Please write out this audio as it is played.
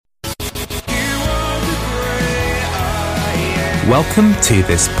Welcome to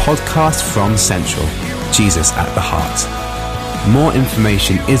this podcast from Central, Jesus at the Heart. More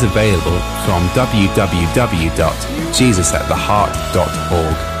information is available from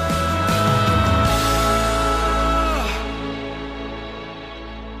www.jesusattheheart.org.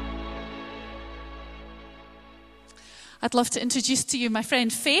 I'd love to introduce to you my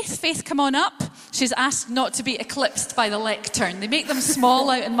friend Faith. Faith, come on up. She's asked not to be eclipsed by the lectern. They make them small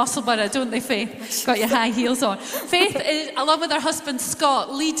out in Musselburgh, don't they, Faith? Got your high heels on. Faith, along with her husband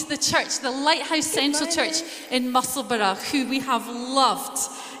Scott, lead the church, the Lighthouse Central Church in Musselburgh, who we have loved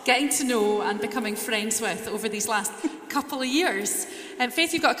getting to know and becoming friends with over these last couple of years.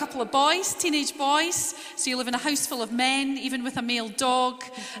 Faith, you've got a couple of boys, teenage boys, so you live in a house full of men, even with a male dog.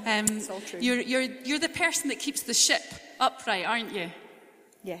 It's all true. You're the person that keeps the ship upright, aren't you?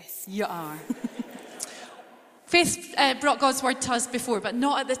 Yes. You are. Faith brought God's word to us before, but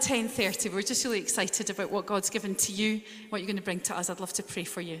not at the 10:30. We're just really excited about what God's given to you, what you're going to bring to us. I'd love to pray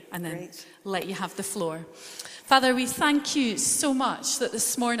for you and then let you have the floor. Father, we thank you so much that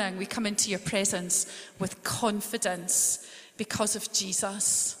this morning we come into your presence with confidence because of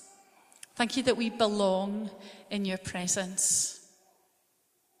Jesus. Thank you that we belong in your presence.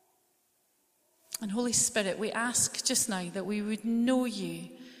 And Holy Spirit, we ask just now that we would know you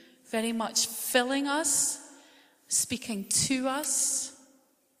very much, filling us, speaking to us,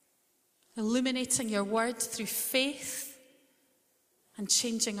 illuminating your word through faith, and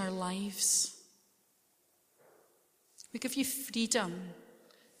changing our lives. We give you freedom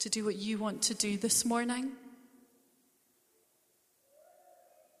to do what you want to do this morning.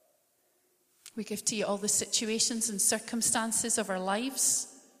 We give to you all the situations and circumstances of our lives,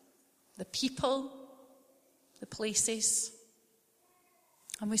 the people, the places.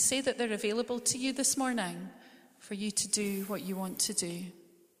 And we say that they're available to you this morning for you to do what you want to do.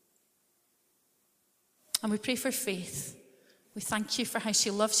 And we pray for Faith. We thank you for how she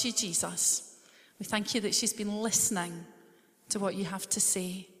loves you, Jesus. We thank you that she's been listening to what you have to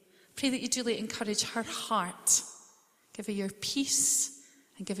say. Pray that you duly encourage her heart. Give her your peace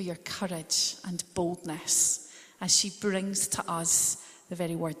and give her your courage and boldness as she brings to us the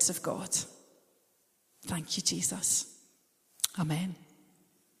very words of God. Thank you, Jesus. Amen.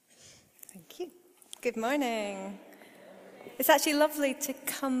 Thank you. Good morning. It's actually lovely to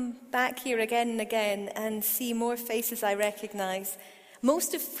come back here again and again and see more faces I recognise,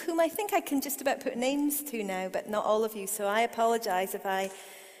 most of whom I think I can just about put names to now, but not all of you. So I apologise if I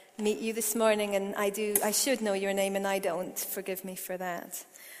meet you this morning and I should know your name and I don't. Forgive me for that.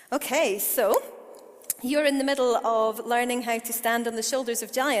 Okay, so you're in the middle of learning how to stand on the shoulders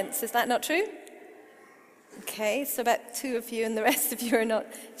of giants. Is that not true? Okay, so about 2 of you and the rest of you are not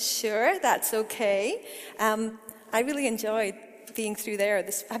sure. That's okay. I really enjoyed being through there.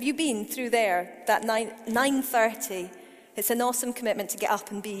 Have you been through there? That 9:30. It's an awesome commitment to get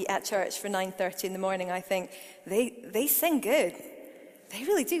up and be at church for 9:30 in the morning, I think. They sing good. They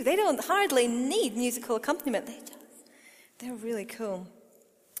really do. They don't hardly need musical accompaniment. They're really cool.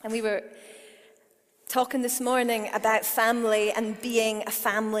 And we were talking this morning about family and being a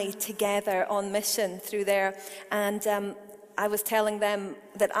family together on mission through there. And I was telling them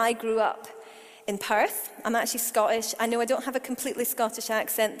that I grew up in Perth. I'm actually Scottish. I know I don't have a completely Scottish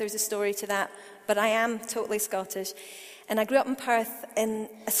accent. There's a story to that. But I am totally Scottish. And I grew up in Perth in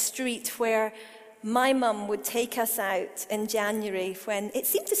a street where my mum would take us out in January when it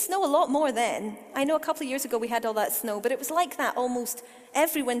seemed to snow a lot more then. I know a couple of years ago we had all that snow, but it was like that almost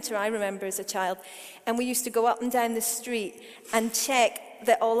every winter I remember as a child. And we used to go up and down the street and check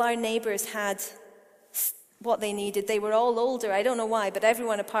that all our neighbours had what they needed. They were all older, I don't know why, but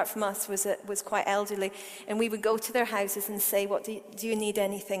everyone apart from us was quite elderly. And we would go to their houses and say, do you need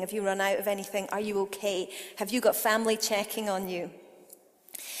anything? Have you run out of anything? Are you okay? Have you got family checking on you?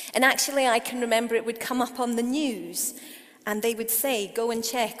 And actually, I can remember it would come up on the news, and they would say, go and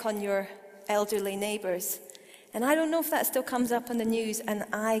check on your elderly neighbours. And I don't know if that still comes up on the news, and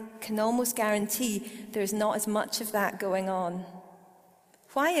I can almost guarantee there's not as much of that going on.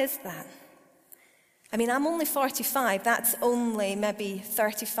 Why is that? I mean, I'm only 45. That's only maybe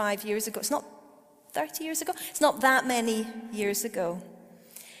 35 years ago. It's not 30 years ago. It's not that many years ago.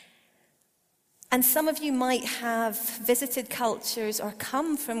 And some of you might have visited cultures or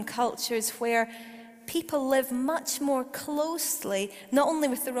come from cultures where people live much more closely, not only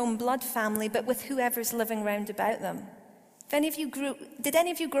with their own blood family, but with whoever's living round about them. Did any of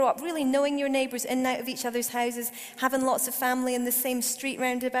you grow up really knowing your neighbours in and out of each other's houses, having lots of family in the same street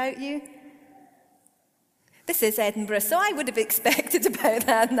round about you? This is Edinburgh, so I would have expected about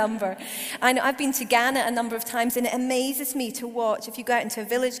that number. I know I've been to Ghana a number of times, and it amazes me to watch, if you go out into a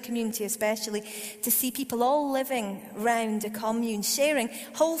village community especially, to see people all living round a commune, sharing,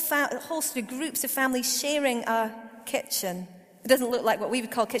 whole sort of groups of families sharing a kitchen. It doesn't look like what we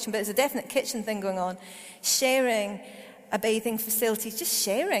would call kitchen, but there's a definite kitchen thing going on. Sharing a bathing facility, just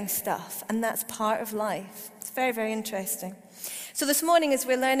sharing stuff, and that's part of life. It's very, very interesting. So this morning, as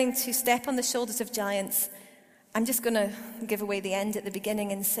we're learning to step on the shoulders of giants, I'm just going to give away the end at the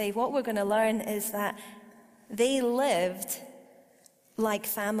beginning and say what we're going to learn is that they lived like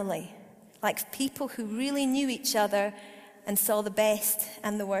family, like people who really knew each other and saw the best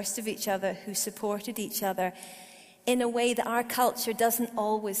and the worst of each other, who supported each other in a way that our culture doesn't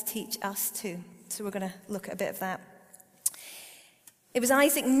always teach us to. So we're going to look at a bit of that. It was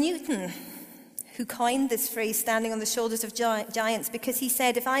Isaac Newton who coined this phrase, standing on the shoulders of giants, because he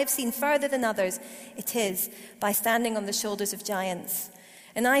said, if I have seen further than others, it is by standing on the shoulders of giants.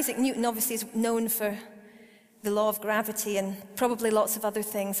 And Isaac Newton obviously is known for the law of gravity and probably lots of other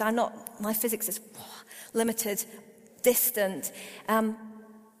things. My physics is limited, distant. And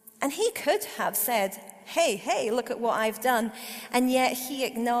he could have said, hey, look at what I've done. And yet he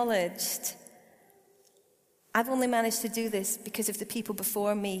acknowledged, I've only managed to do this because of the people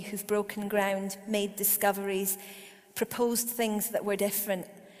before me who've broken ground, made discoveries, proposed things that were different,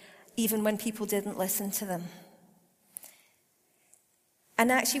 even when people didn't listen to them.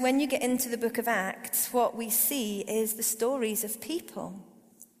 And actually, when you get into the book of Acts, what we see is the stories of people.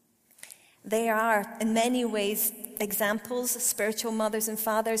 They are, in many ways, examples of spiritual mothers and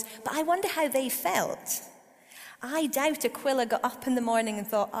fathers, but I wonder how they felt. I doubt Aquila got up in the morning and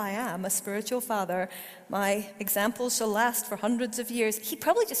thought, I am a spiritual father. My examples shall last for hundreds of years. He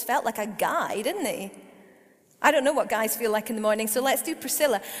probably just felt like a guy, didn't he? I don't know what guys feel like in the morning, so let's do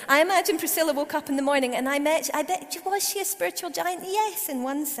Priscilla. I imagine Priscilla woke up in the morning and I bet, was she a spiritual giant? Yes, in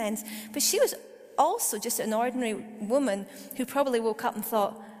one sense. But she was also just an ordinary woman who probably woke up and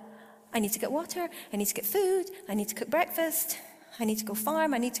thought, I need to get water, I need to get food, I need to cook breakfast, I need to go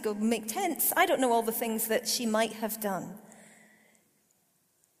farm, I need to go make tents. I don't know all the things that she might have done.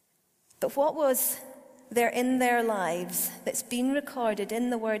 But what was there in their lives that's been recorded in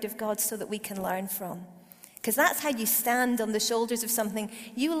the Word of God so that we can learn from? Because that's how you stand on the shoulders of something.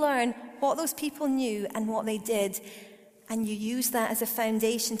 You learn what those people knew and what they did, and you use that as a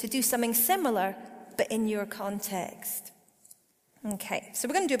foundation to do something similar, but in your context. Okay, so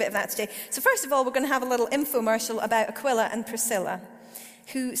we're going to do a bit of that today. So first of all, we're going to have a little infomercial about Aquila and Priscilla,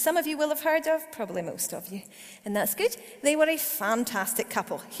 who some of you will have heard of, probably most of you, and that's good. They were a fantastic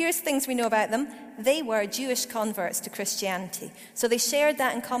couple. Here's things we know about them. They were Jewish converts to Christianity. So they shared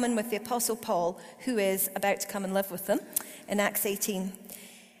that in common with the Apostle Paul, who is about to come and live with them in Acts 18.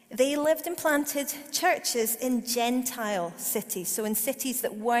 They lived and planted churches in Gentile cities, so in cities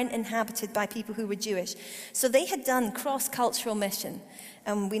that weren't inhabited by people who were Jewish. So they had done cross-cultural mission.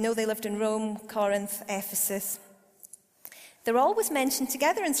 And we know they lived in Rome, Corinth, Ephesus. They're always mentioned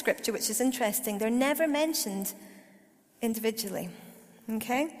together in Scripture, which is interesting. They're never mentioned individually.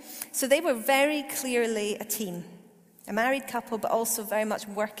 Okay? So they were very clearly a team, a married couple, but also very much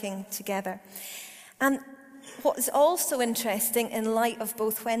working together. And what is also interesting in light of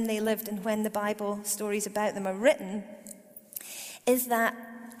both when they lived and when the Bible stories about them are written is that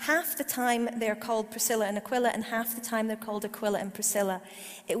half the time they're called Priscilla and Aquila and half the time they're called Aquila and Priscilla.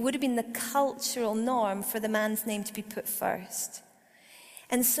 It would have been the cultural norm for the man's name to be put first.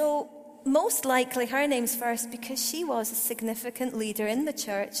 And so most likely her name's first because she was a significant leader in the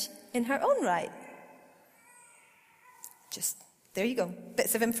church in her own right. Just, there you go.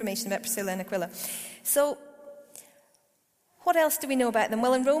 Bits of information about Priscilla and Aquila. So, what else do we know about them?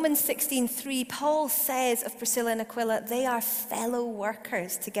 Well, in Romans 16:3, Paul says of Priscilla and Aquila, they are fellow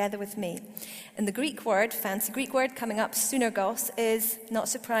workers together with me. And the Greek word, fancy Greek word coming up, synergos, is, not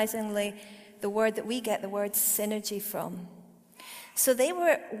surprisingly, the word that we get the word synergy from. So they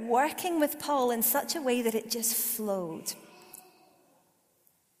were working with Paul in such a way that it just flowed.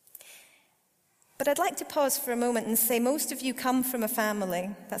 But I'd like to pause for a moment and say most of you come from a family.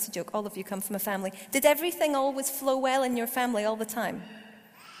 That's a joke. All of you come from a family. Did everything always flow well in your family all the time?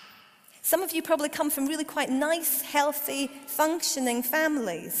 Some of you probably come from really quite nice, healthy, functioning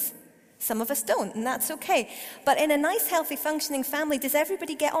families. Some of us don't, and that's okay. But in a nice, healthy, functioning family, does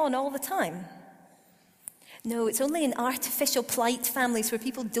everybody get on all the time? No, it's only in artificial plight families where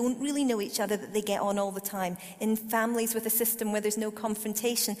people don't really know each other that they get on all the time. In families with a system where there's no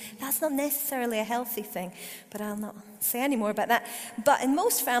confrontation, that's not necessarily a healthy thing. But I'll not say any more about that. But in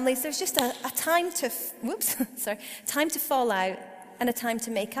most families, there's just a time to, time to fall out and a time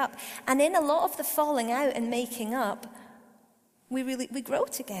to make up. And in a lot of the falling out and making up, we grow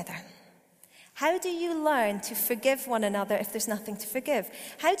together. How do you learn to forgive one another if there's nothing to forgive?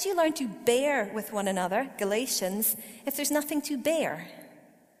 How do you learn to bear with one another, Galatians, if there's nothing to bear?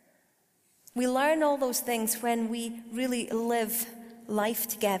 We learn all those things when we really live life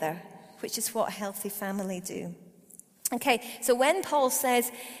together, which is what a healthy family do. Okay, so when Paul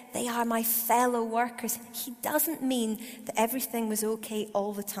says, they are my fellow workers, he doesn't mean that everything was okay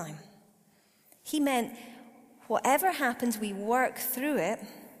all the time. He meant whatever happens, we work through it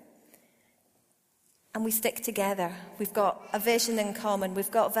and we stick together. We've got a vision in common. We've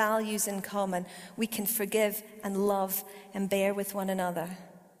got values in common. We can forgive and love and bear with one another.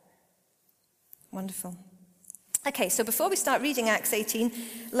 Wonderful. Okay, so before we start reading Acts 18,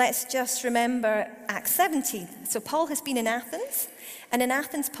 let's just remember Acts 17. So Paul has been in Athens, and in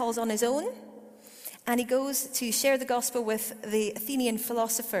Athens, Paul's on his own, and he goes to share the gospel with the Athenian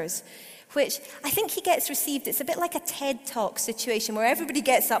philosophers, which I think he gets received. It's a bit like a TED Talk situation where everybody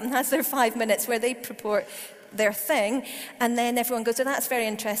gets up and has their 5 minutes where they purport their thing, and then everyone goes, oh, that's very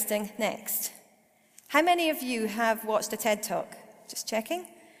interesting, next. How many of you have watched a TED Talk? Just checking.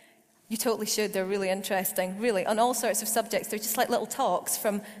 You totally should. They're really interesting, really, on all sorts of subjects. They're just like little talks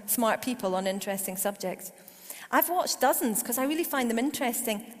from smart people on interesting subjects. I've watched dozens because I really find them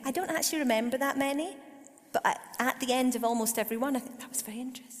interesting. I don't actually remember that many, but at the end of almost every one, I think that was very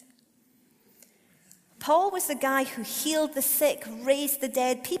interesting. Paul was the guy who healed the sick, raised the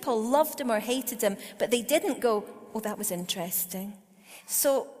dead. People loved him or hated him, but they didn't go, oh, that was interesting.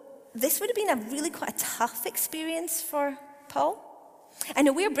 So this would have been a really quite a tough experience for Paul. I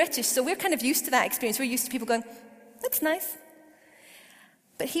know we're British, so we're kind of used to that experience. We're used to people going, that's nice.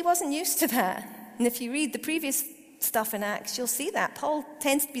 But he wasn't used to that. And if you read the previous stuff in Acts, you'll see that. Paul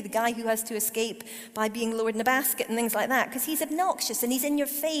tends to be the guy who has to escape by being lowered in a basket and things like that, because he's obnoxious and he's in your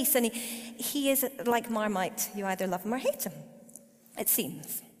face and he is like Marmite. You either love him or hate him, it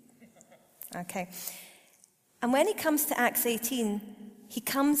seems. Okay. And when he comes to Acts 18, he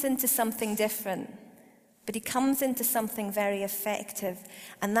comes into something different. But he comes into something very effective,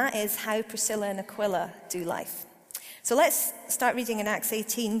 and that is how Priscilla and Aquila do life. So let's start reading in Acts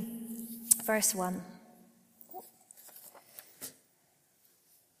 18, verse 1.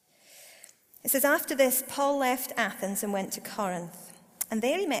 It says, after this, Paul left Athens and went to Corinth. And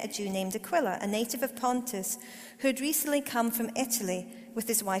there he met a Jew named Aquila, a native of Pontus, who had recently come from Italy with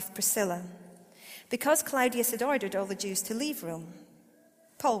his wife Priscilla, because Claudius had ordered all the Jews to leave Rome.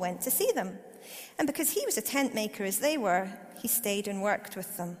 Paul went to see them. And because he was a tent maker as they were, he stayed and worked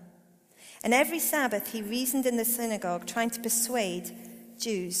with them. And every Sabbath he reasoned in the synagogue, trying to persuade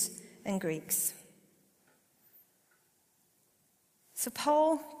Jews and Greeks. So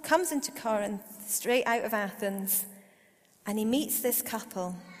Paul comes into Corinth, straight out of Athens, and he meets this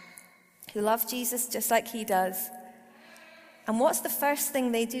couple who love Jesus just like he does. And what's the first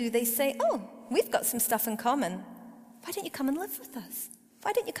thing they do? They say, oh, we've got some stuff in common. Why don't you come and live with us?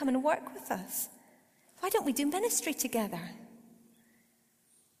 Why don't you come and work with us? Why don't we do ministry together?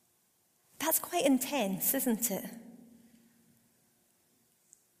 That's quite intense, isn't it?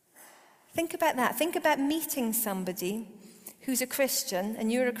 Think about that. Think about meeting somebody who's a Christian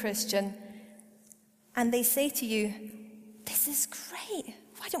and you're a Christian, and they say to you, this is great.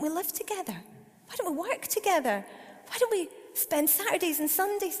 Why don't we live together? Why don't we work together? Why don't we spend Saturdays and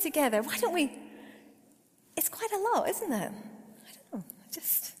Sundays together? Why don't we? It's quite a lot, isn't it? I don't know.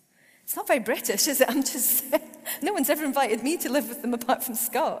 It's not very British, is it? No one's ever invited me to live with them apart from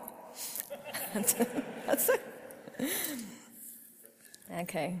Scott. That's it.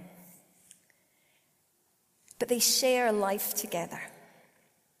 Okay. But they share life together.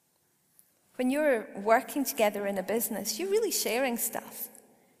 When you're working together in a business, you're really sharing stuff.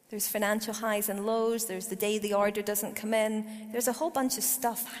 There's financial highs and lows. There's the day the order doesn't come in. There's a whole bunch of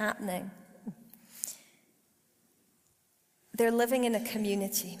stuff happening. They're living in a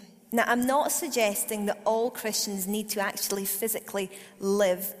community. Now, I'm not suggesting that all Christians need to actually physically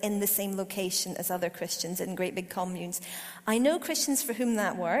live in the same location as other Christians in great big communes. I know Christians for whom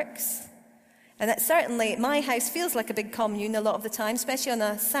that works. And that certainly, my house feels like a big commune a lot of the time, especially on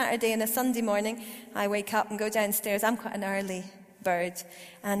a Saturday and a Sunday morning. I wake up and go downstairs. I'm quite an early bird.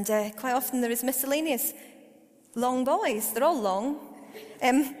 And quite often there is miscellaneous long boys. They're all long.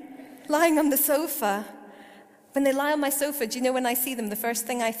 Lying on the sofa. When they lie on my sofa, do you know when I see them, the first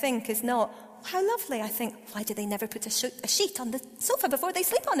thing I think is not, how lovely. I think, why do they never put a sheet on the sofa before they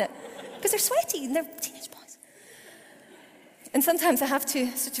sleep on it? Because they're sweaty and they're teenage boys. And sometimes I have to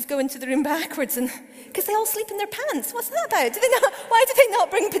sort of go into the room backwards, and because they all sleep in their pants. What's that about? Why do they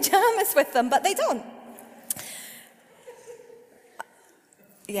not bring pajamas with them? But they don't.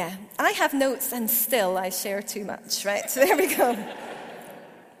 Yeah, I have notes and still I share too much, right? So there we go.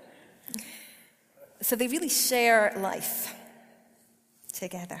 So they really share life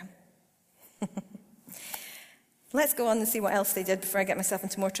together. Let's go on and see what else they did before I get myself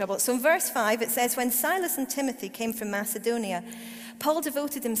into more trouble. So in verse 5, it says, when Silas and Timothy came from Macedonia, Paul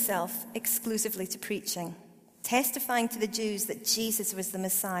devoted himself exclusively to preaching, testifying to the Jews that Jesus was the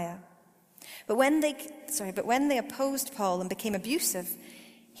Messiah. But when they opposed Paul and became abusive,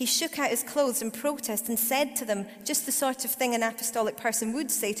 he shook out his clothes in protest and said to them just the sort of thing an apostolic person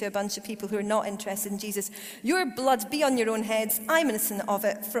would say to a bunch of people who are not interested in Jesus. Your blood be on your own heads. I'm innocent of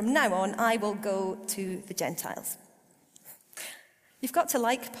it. From now on, I will go to the Gentiles. You've got to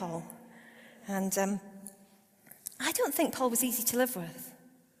like Paul. And I don't think Paul was easy to live with.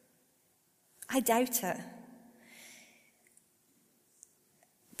 I doubt it.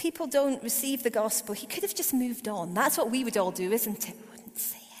 People don't receive the gospel. He could have just moved on. That's what we would all do, isn't it? We wouldn't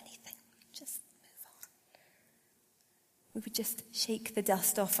say anything. We'd just move on. We would just shake the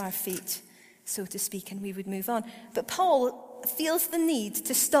dust off our feet, so to speak, and we would move on. But Paul feels the need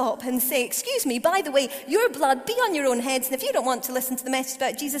to stop and say, excuse me, by the way, your blood be on your own heads, and if you don't want to listen to the message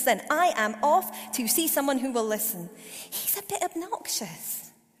about Jesus, then I am off to see someone who will listen. He's a bit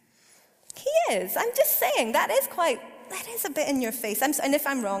obnoxious. He is. I'm just saying, that is a bit in your face. And if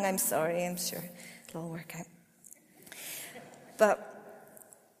I'm wrong, I'm sorry. I'm sure it'll all work out.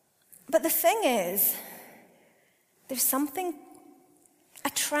 But the thing is, there's something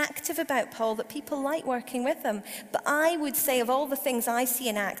attractive about Paul that people like working with him. But I would say of all the things I see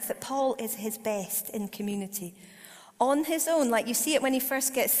in Acts, that Paul is his best in community. On his own, like you see it when he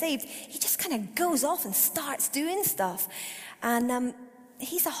first gets saved, he just kind of goes off and starts doing stuff. And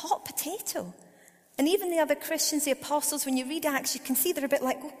he's a hot potato. And even the other Christians, the apostles, when you read Acts, you can see they're a bit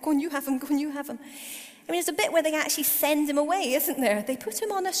like, oh, go and you have him, go and you have him. I mean, there's a bit where they actually send him away, isn't there? They put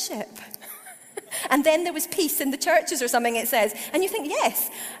him on a ship. And then there was peace in the churches or something, it says. And you think, yes,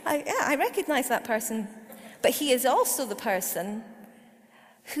 I recognize that person. But he is also the person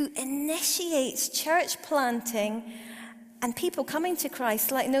who initiates church planting and people coming to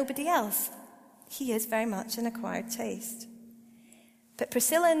Christ like nobody else. He is very much an acquired taste. But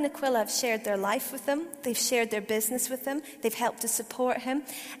Priscilla and Aquila have shared their life with him. They've shared their business with him. They've helped to support him.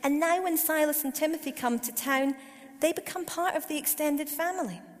 And now when Silas and Timothy come to town, they become part of the extended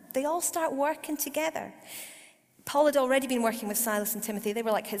family. They all start working together. Paul had already been working with Silas and Timothy. They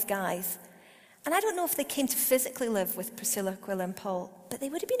were like his guys. And I don't know if they came to physically live with Priscilla, Aquila, and Paul, but they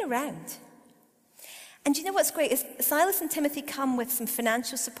would have been around. And you know what's great is Silas and Timothy come with some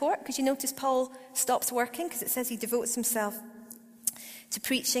financial support, because you notice Paul stops working, because it says he devotes himself to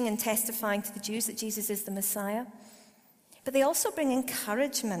preaching and testifying to the Jews that Jesus is the Messiah. But they also bring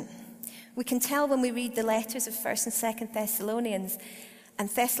encouragement. We can tell when we read the letters of 1st and 2nd Thessalonians, and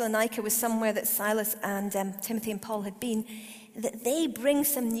Thessalonica was somewhere that Silas and Timothy and Paul had been, that they bring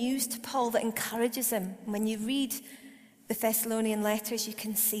some news to Paul that encourages him. When you read the Thessalonian letters, you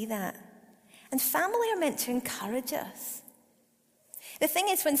can see that. And family are meant to encourage us. The thing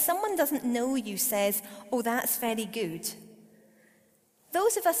is, when someone doesn't know you says, oh, that's very good,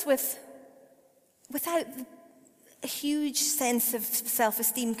 those of us without a huge sense of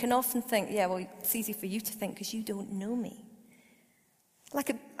self-esteem can often think, yeah, well, it's easy for you to think because you don't know me.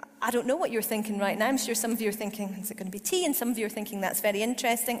 I don't know what you're thinking right now. I'm sure some of you are thinking, is it going to be tea? And some of you are thinking, that's very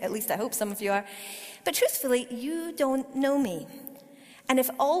interesting. At least I hope some of you are. But truthfully, you don't know me. And if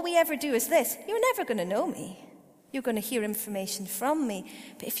all we ever do is this, you're never going to know me. You're going to hear information from me.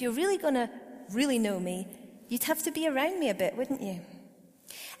 But if you're really going to really know me, you'd have to be around me a bit, wouldn't you?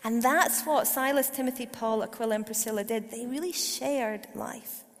 And that's what Silas, Timothy, Paul, Aquila, and Priscilla did. They really shared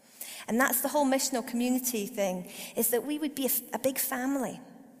life. And that's the whole missional community thing, is that we would be a big family.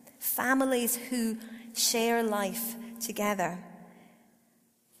 Families who share life together.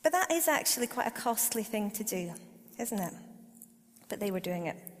 But that is actually quite a costly thing to do, isn't it? But they were doing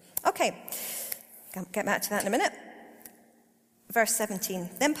it. Okay, I'll get back to that in a minute. Verse 17.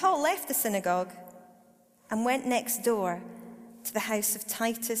 Then Paul left the synagogue and went next door to the house of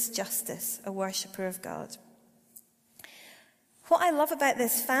Titus Justus, a worshipper of God. What I love about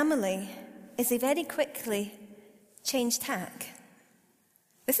this family is they very quickly changed tack.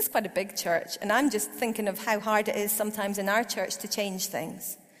 This is quite a big church, and I'm just thinking of how hard it is sometimes in our church to change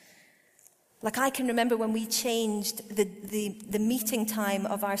things. Like I can remember when we changed the meeting time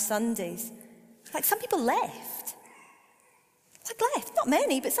of our Sundays. Like some people left. Left, not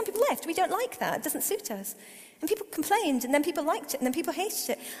many, but some people left. We don't like that. It doesn't suit us. And people complained, and then people liked it, and then people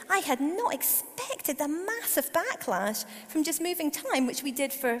hated it. I had not expected the massive backlash from just moving time, which we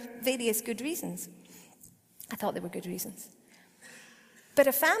did for various good reasons. I thought they were good reasons. But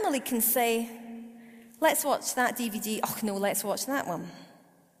a family can say, let's watch that DVD. Oh, no, let's watch that one.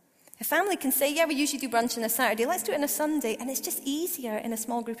 A family can say, yeah, we usually do brunch on a Saturday. Let's do it on a Sunday. And it's just easier in a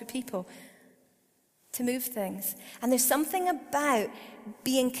small group of people to move things. And there's something about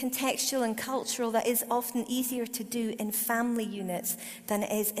being contextual and cultural that is often easier to do in family units than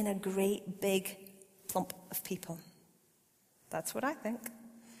it is in a great big clump of people. That's what I think.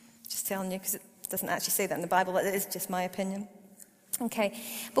 Just telling you, because it doesn't actually say that in the Bible. It is just my opinion. Okay,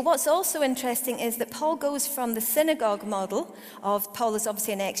 but what's also interesting is that Paul goes from the synagogue model of, Paul is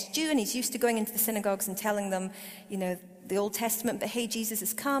obviously an ex-Jew and he's used to going into the synagogues and telling them, the Old Testament, but hey, Jesus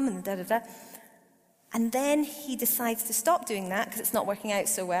has come and da-da-da. And then he decides to stop doing that because it's not working out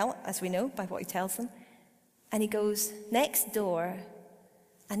so well, as we know by what he tells them. And he goes next door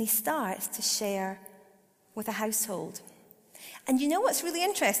and he starts to share with a household. And you know what's really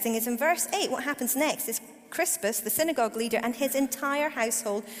interesting is in verse 8, what happens next is Crispus, the synagogue leader, and his entire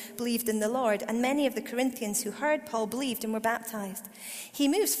household believed in the Lord, and many of the Corinthians who heard Paul believed and were baptized. He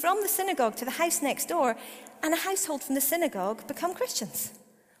moves from the synagogue to the house next door, and a household from the synagogue become Christians.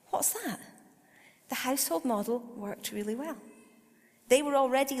 What's that? The household model worked really well. They were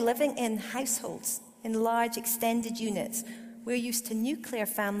already living in households, in large extended units. We're used to nuclear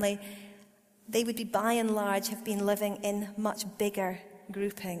family. They would be, by and large, have been living in much bigger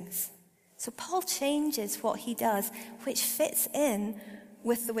groupings. So Paul changes what he does, which fits in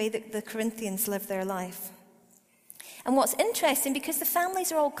with the way that the Corinthians live their life. And what's interesting, because the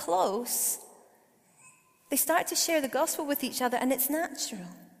families are all close, they start to share the gospel with each other, and it's natural.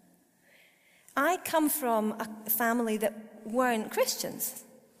 I come from a family that weren't Christians.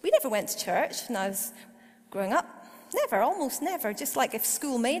 We never went to church when I was growing up. Never, almost never. Just like if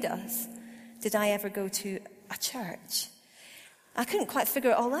school made us, did I ever go to a church. I couldn't quite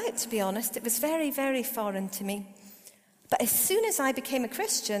figure it all out, to be honest. It was very, very foreign to me. But as soon as I became a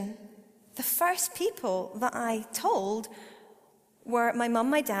Christian, the first people that I told were my mum,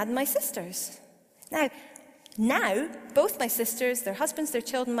 my dad, and my sisters. Now, both my sisters, their husbands, their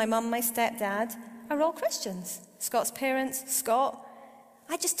children, my mum, my stepdad, are all Christians. Scott's parents, Scott.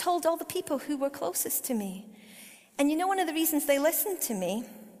 I just told all the people who were closest to me. And you know, one of the reasons they listened to me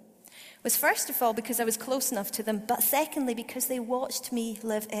was, first of all, because I was close enough to them, but secondly, because they watched me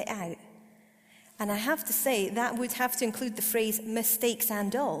live it out. And I have to say, that would have to include the phrase mistakes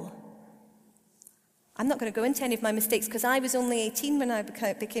and all. I'm not going to go into any of my mistakes because I was only 18 when I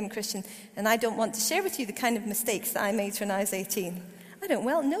became a Christian, and I don't want to share with you the kind of mistakes that I made when I was 18. I don't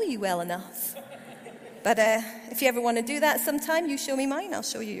know you well enough. But if you ever want to do that sometime, you show me mine, I'll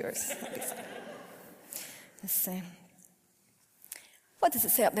show you yours. Let's see. What does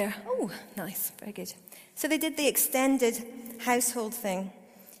it say up there? Oh, nice, very good. So they did the extended household thing.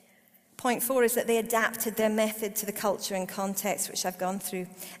 Point 4 is that they adapted their method to the culture and context, which I've gone through.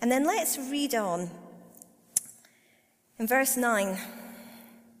 And then let's read on. In verse 9,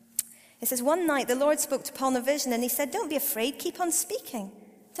 it says, one night the Lord spoke to Paul in a vision, and he said, don't be afraid, keep on speaking.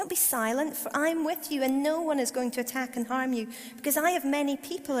 Don't be silent, for I'm with you, and no one is going to attack and harm you, because I have many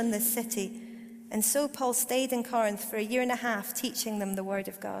people in this city. And so Paul stayed in Corinth for 1.5 years, teaching them the word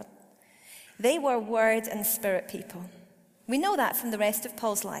of God. They were word and spirit people. We know that from the rest of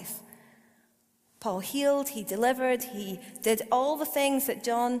Paul's life. Paul healed, he delivered, he did all the things that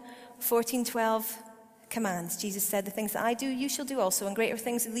John 14:12 commands. Jesus said, the things that I do, you shall do also, and greater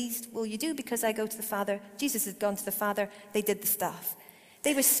things at least will you do, because I go to the Father. Jesus had gone to the Father, they did the stuff.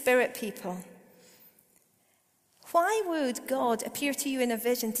 They were spirit people. Why would God appear to you in a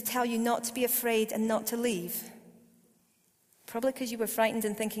vision to tell you not to be afraid and not to leave? Probably because you were frightened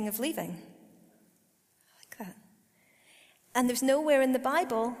and thinking of leaving. Like that. And there's nowhere in the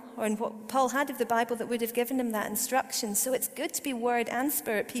Bible, or in what Paul had of the Bible, that would have given him that instruction. So it's good to be word and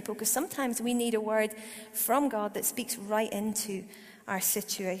spirit people, because sometimes we need a word from God that speaks right into our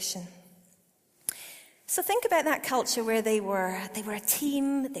situation. So think about that culture where they were a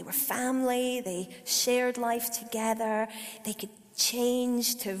team, they were family, they shared life together, they could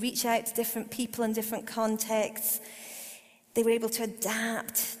change to reach out to different people in different contexts. They were able to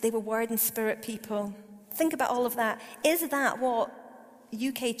adapt, they were word and spirit people. Think about all of that. Is that what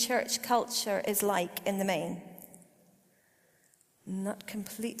UK church culture is like in the main? Not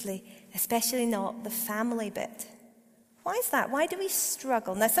completely, especially not the family bit. Why is that? Why do we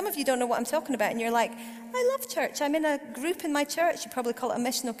struggle? Now, some of you don't know what I'm talking about, and you're like, I love church. I'm in a group in my church. You probably call it a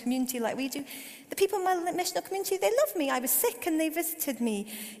missional community like we do. The people in my missional community, they love me. I was sick, and they visited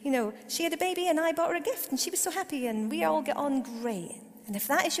me. You know, she had a baby, and I bought her a gift, and she was so happy, and we all get on great. And if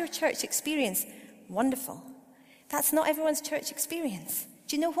that is your church experience, wonderful. That's not everyone's church experience.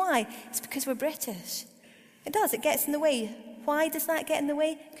 Do you know why? It's because we're British. It does. It gets in the way Why does that get in the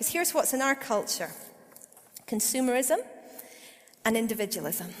way? Because here's what's in our culture: consumerism and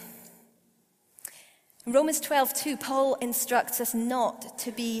individualism. In Romans 12:2, Paul instructs us not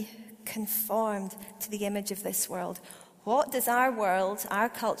to be conformed to the image of this world. What does our world, our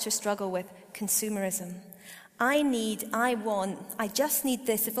culture struggle with? Consumerism. I want, I just need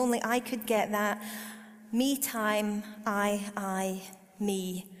this. If only I could get that. Me time, I,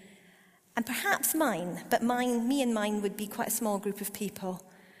 me. And perhaps mine, but me and mine would be quite a small group of people.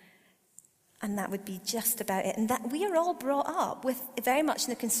 And that would be just about it. And that we are all brought up with very much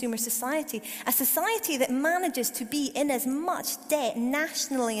in a consumer society. A society that manages to be in as much debt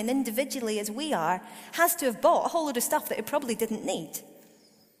nationally and individually as we are has to have bought a whole load of stuff that it probably didn't need.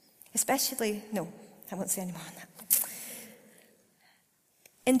 Especially, no, I won't say any more on that.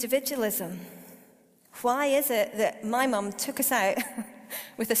 Individualism. Why is it that my mum took us out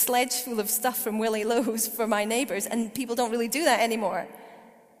with a sledge full of stuff from Willie Lowe's for my neighbours, and people don't really do that anymore?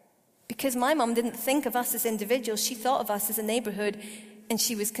 Because my mum didn't think of us as individuals, she thought of us as a neighbourhood, and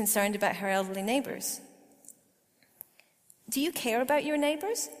she was concerned about her elderly neighbours. Do you care about your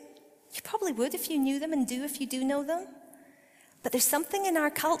neighbours? You probably would if you knew them, and do if you do know them. But there's something in our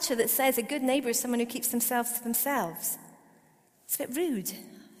culture that says a good neighbour is someone who keeps themselves to themselves. It's a bit rude,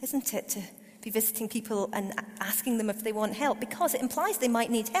 isn't it, to be visiting people and asking them if they want help, because it implies they might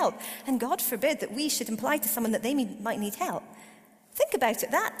need help. And God forbid that we should imply to someone that they might need help. Think about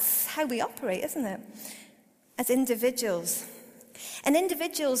it. That's how we operate, isn't it? As individuals. And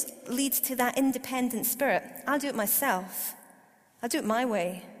individuals leads to that independent spirit. I'll do it myself. I'll do it my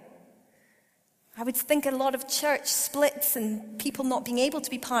way. I would think a lot of church splits and people not being able to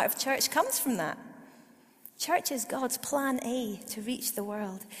be part of church comes from that. Church is God's plan A to reach the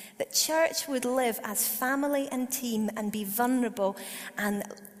world. That church would live as family and team and be vulnerable and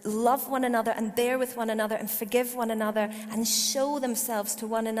love one another and bear with one another and forgive one another and show themselves to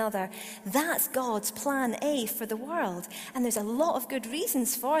one another. That's God's plan A for the world. And there's a lot of good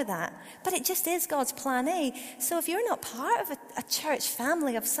reasons for that. But it just is God's plan A. So if you're not part of a church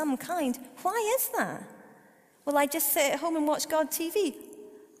family of some kind, why is that? Will I just sit at home and watch God TV?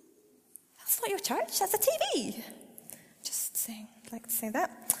 That's not your church, that's a TV. Just saying, I'd like to say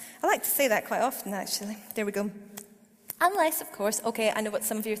that. I like to say that quite often, actually. There we go. Unless, of course, okay, I know what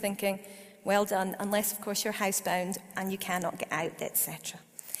some of you are thinking. Well done. Unless, of course, you're housebound and you cannot get out, etc.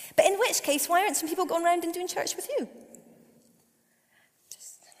 But in which case, why aren't some people going around and doing church with you?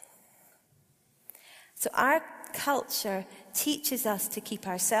 So our culture teaches us to keep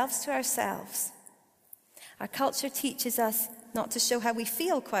ourselves to ourselves. Our culture teaches us not to show how we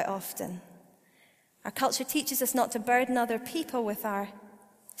feel quite often. Our culture teaches us not to burden other people with our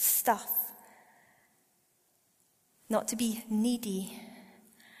stuff. Not to be needy.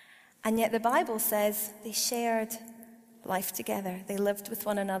 And yet the Bible says they shared life together. They lived with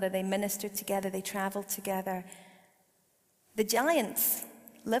one another. They ministered together. They traveled together. The giants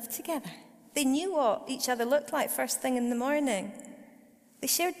lived together. They knew what each other looked like first thing in the morning. They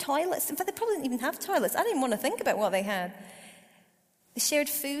shared toilets. In fact, they probably didn't even have toilets. I didn't even want to think about what they had. They shared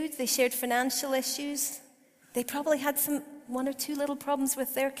food. They shared financial issues. They probably had one or two little problems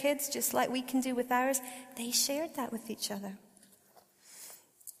with their kids, just like we can do with ours. They shared that with each other.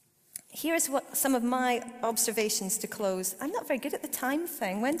 Here's some of my observations to close. I'm not very good at the time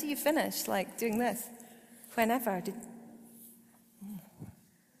thing. When do you finish, like doing this? Whenever. I'm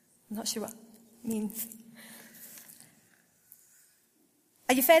not sure what it means.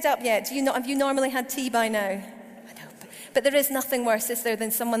 Are you fed up yet? Have you normally had tea by now? But there is nothing worse, is there,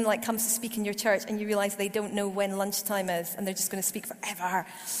 than someone like comes to speak in your church and you realize they don't know when lunchtime is and they're just going to speak forever.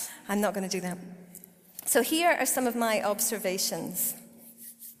 I'm not going to do that. So here are some of my observations.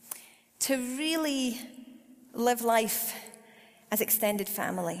 To really live life as extended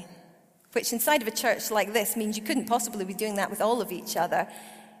family, which inside of a church like this means you couldn't possibly be doing that with all of each other,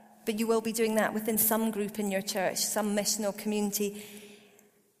 but you will be doing that within some group in your church, some missional community.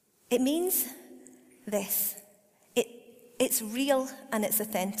 It means this. It's real and it's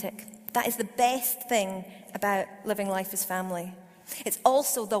authentic. That is the best thing about living life as family. It's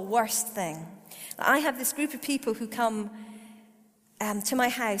also the worst thing. I have this group of people who come to my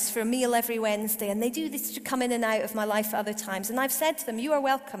house for a meal every Wednesday, and they do this to come in and out of my life at other times. And I've said to them, you are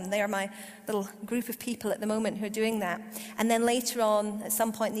welcome. They are my little group of people at the moment who are doing that. And then later on, at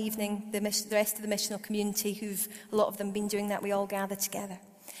some point in the evening, the rest of the missional community, a lot of them been doing that, we all gather together.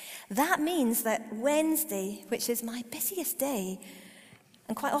 That means that Wednesday, which is my busiest day,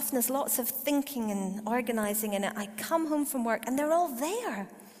 and quite often there's lots of thinking and organising in it, I come home from work and they're all there.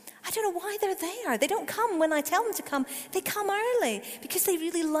 I don't know why they're there. They don't come when I tell them to come. They come early because they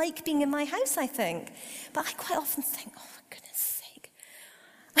really like being in my house, I think. But I quite often think, oh, for goodness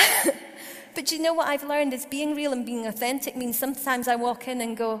sake. But do you know what I've learned is being real and being authentic means sometimes I walk in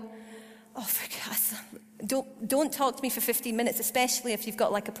and go, oh, for God's sake, don't talk to me for 15 minutes, especially if you've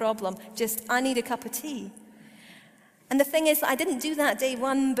got like a problem. Just, I need a cup of tea. And the thing is, I didn't do that day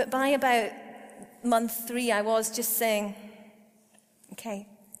one, but by about month 3, I was just saying, okay,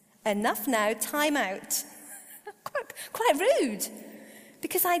 enough now, time out. quite rude.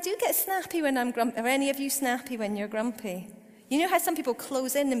 Because I do get snappy when I'm grumpy. Are any of you snappy when you're grumpy? You know how some people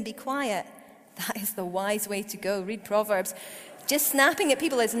close in and be quiet? That is the wise way to go. Read Proverbs. Just snapping at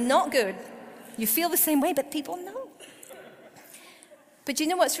people is not good. You feel the same way, but people know. But you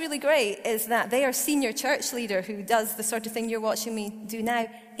know what's really great is that their senior church leader who does the sort of thing you're watching me do now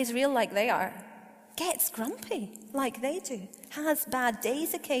is real like they are. Gets grumpy like they do. Has bad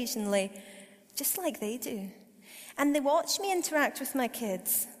days occasionally, just like they do. And they watch me interact with my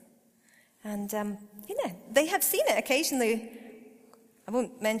kids. And, they have seen it occasionally. I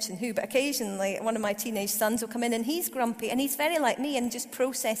won't mention who, but occasionally one of my teenage sons will come in and he's grumpy and he's very like me and just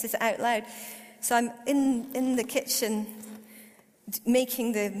processes it out loud. So I'm in the kitchen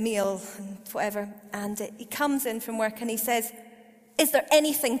making the meal and whatever, and he comes in from work and he says, is there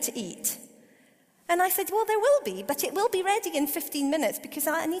anything to eat? And I said, well, there will be, but it will be ready in 15 minutes because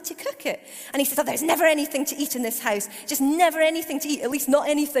I need to cook it. And he said, oh, there's never anything to eat in this house. Just never anything to eat, at least not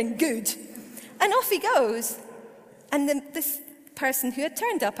anything good. And off he goes. And then this person who had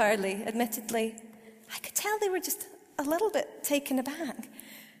turned up early, admittedly, I could tell they were just a little bit taken aback.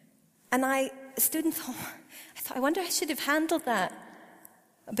 And I stood and thought, I wonder I should have handled that.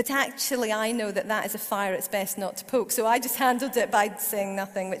 But actually, I know that is a fire it's best not to poke. So I just handled it by saying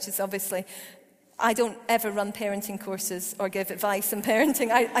nothing, which is obviously, I don't ever run parenting courses or give advice on parenting.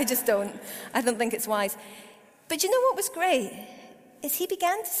 I just don't. I don't think it's wise. But you know what was great? Is he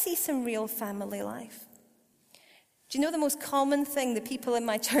began to see some real family life. Do you know the most common thing the people in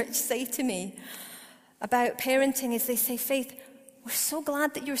my church say to me about parenting is they say, Faith, we're so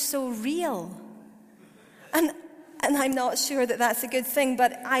glad that you're so real. And I'm not sure that that's a good thing,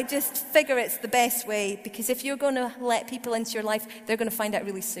 but I just figure it's the best way, because if you're going to let people into your life, they're going to find out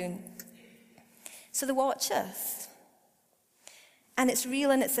really soon. So they watch us. And it's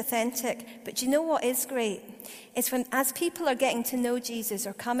real and it's authentic. But do you know what is great? It's when, as people are getting to know Jesus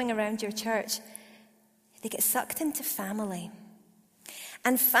or coming around your church, they get sucked into family.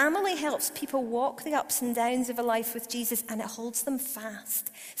 And family helps people walk the ups and downs of a life with Jesus, and it holds them fast.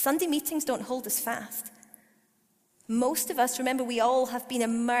 Sunday meetings don't hold us fast. Most of us, remember, we all have been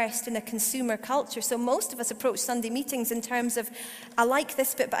immersed in a consumer culture, so most of us approach Sunday meetings in terms of, I like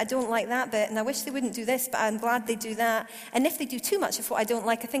this bit, but I don't like that bit, and I wish they wouldn't do this, but I'm glad they do that. And if they do too much of what I don't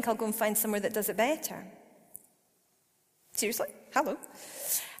like, I think I'll go and find somewhere that does it better. Seriously? Hello.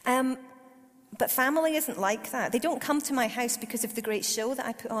 But family isn't like that. They don't come to my house because of the great show that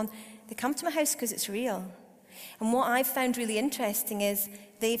I put on. They come to my house because it's real. And what I've found really interesting is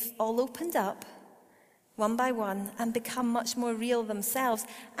they've all opened up one by one and become much more real themselves.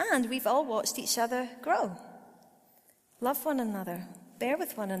 And we've all watched each other grow. Love one another, bear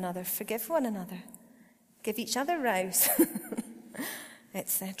with one another, forgive one another, give each other rows,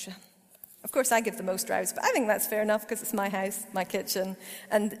 etc. Of course, I give the most rows, but I think that's fair enough because it's my house, my kitchen,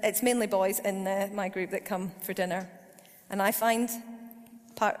 and it's mainly boys in my group that come for dinner. And I find,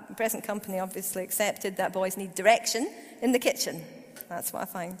 present company obviously accepted, that boys need direction in the kitchen. That's what I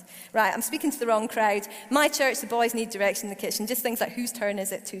find. Right, I'm speaking to the wrong crowd. My church, the boys need direction in the kitchen. Just things like whose turn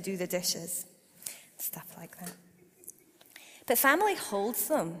is it to do the dishes. Stuff like that. But family holds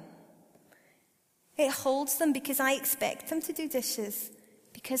them. It holds them because I expect them to do dishes.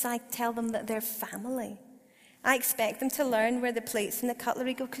 Because I tell them that they're family. I expect them to learn where the plates and the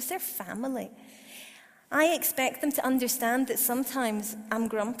cutlery go because they're family. I expect them to understand that sometimes I'm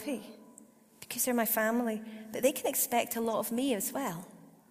grumpy because they're my family. But they can expect a lot of me as well.